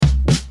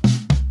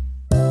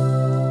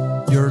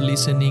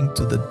listening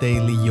to the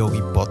Daily Yogi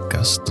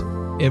Podcast.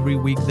 Every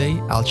weekday,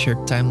 I'll share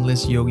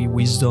timeless yogi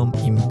wisdom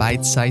in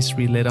bite-sized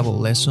relatable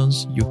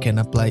lessons you can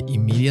apply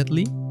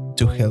immediately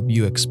to help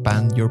you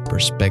expand your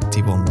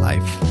perspective on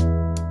life.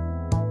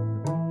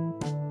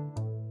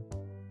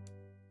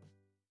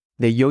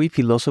 The yogi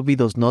philosophy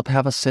does not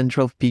have a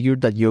central figure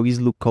that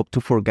yogis look up to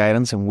for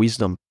guidance and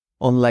wisdom,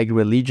 unlike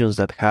religions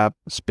that have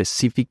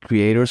specific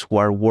creators who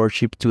are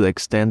worshipped to the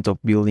extent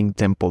of building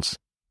temples.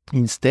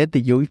 Instead, the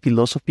yogi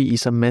philosophy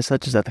is a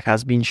message that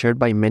has been shared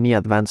by many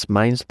advanced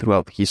minds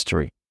throughout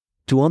history.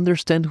 To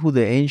understand who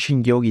the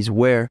ancient yogis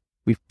were,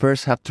 we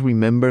first have to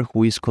remember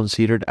who is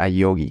considered a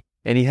yogi,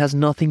 and it has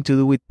nothing to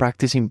do with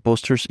practicing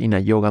postures in a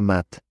yoga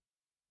mat.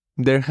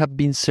 There have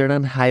been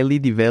certain highly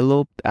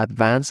developed,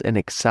 advanced, and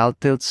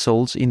exalted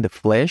souls in the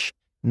flesh,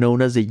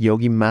 known as the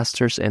yogi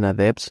masters and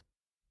adepts,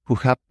 who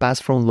have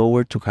passed from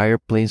lower to higher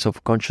planes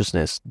of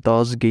consciousness,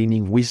 thus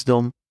gaining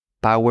wisdom,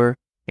 power,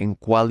 and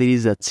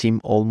qualities that seem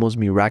almost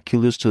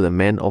miraculous to the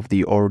men of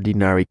the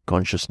ordinary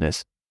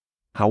consciousness.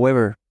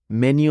 However,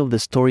 many of the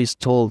stories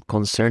told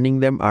concerning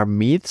them are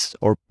myths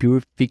or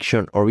pure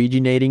fiction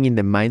originating in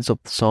the minds of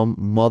some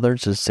modern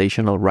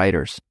sensational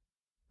writers.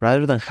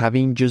 Rather than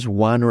having just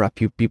one or a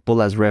few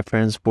people as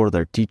reference for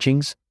their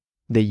teachings,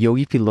 the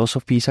yogi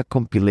philosophy is a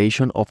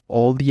compilation of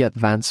all the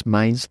advanced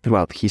minds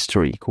throughout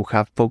history who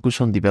have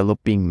focused on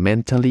developing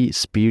mentally,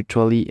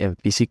 spiritually, and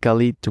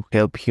physically to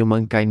help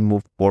humankind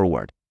move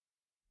forward.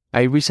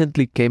 I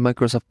recently came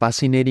across a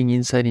fascinating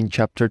insight in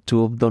Chapter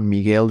 2 of Don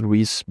Miguel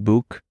Ruiz's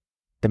book,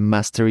 The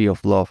Mastery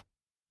of Love.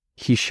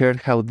 He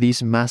shared how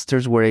these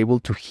masters were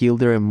able to heal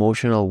their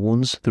emotional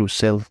wounds through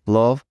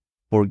self-love,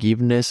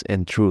 forgiveness,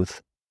 and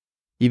truth.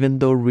 Even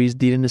though Ruiz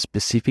didn't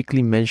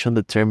specifically mention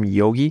the term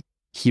yogi,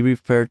 he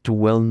referred to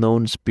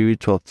well-known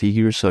spiritual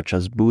figures such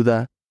as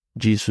Buddha,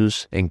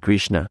 Jesus, and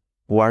Krishna,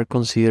 who are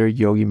considered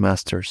yogi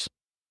masters.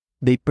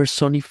 They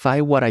personify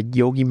what a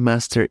yogi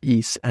master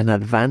is, an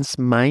advanced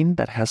mind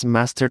that has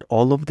mastered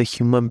all of the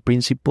human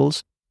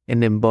principles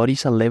and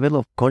embodies a level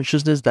of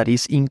consciousness that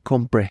is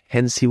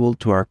incomprehensible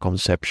to our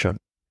conception.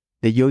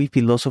 The yogi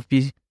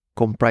philosophy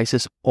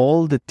comprises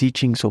all the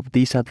teachings of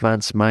these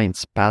advanced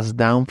minds, passed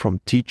down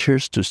from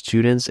teachers to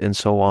students and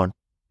so on.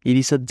 It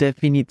is a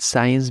definite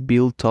science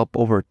built up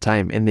over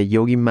time, and the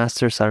yogi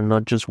masters are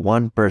not just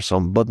one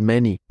person, but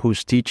many,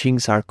 whose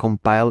teachings are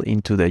compiled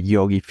into the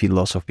yogi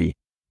philosophy.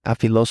 A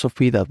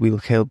philosophy that will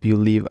help you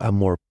live a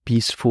more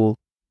peaceful,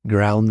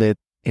 grounded,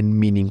 and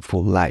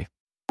meaningful life.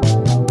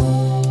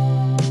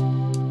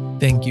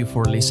 Thank you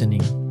for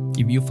listening.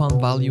 If you found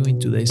value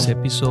in today's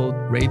episode,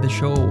 rate the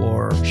show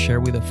or share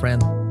with a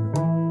friend.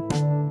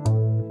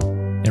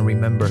 And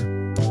remember,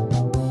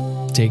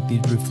 take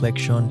this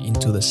reflection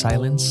into the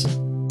silence,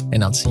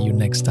 and I'll see you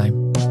next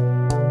time.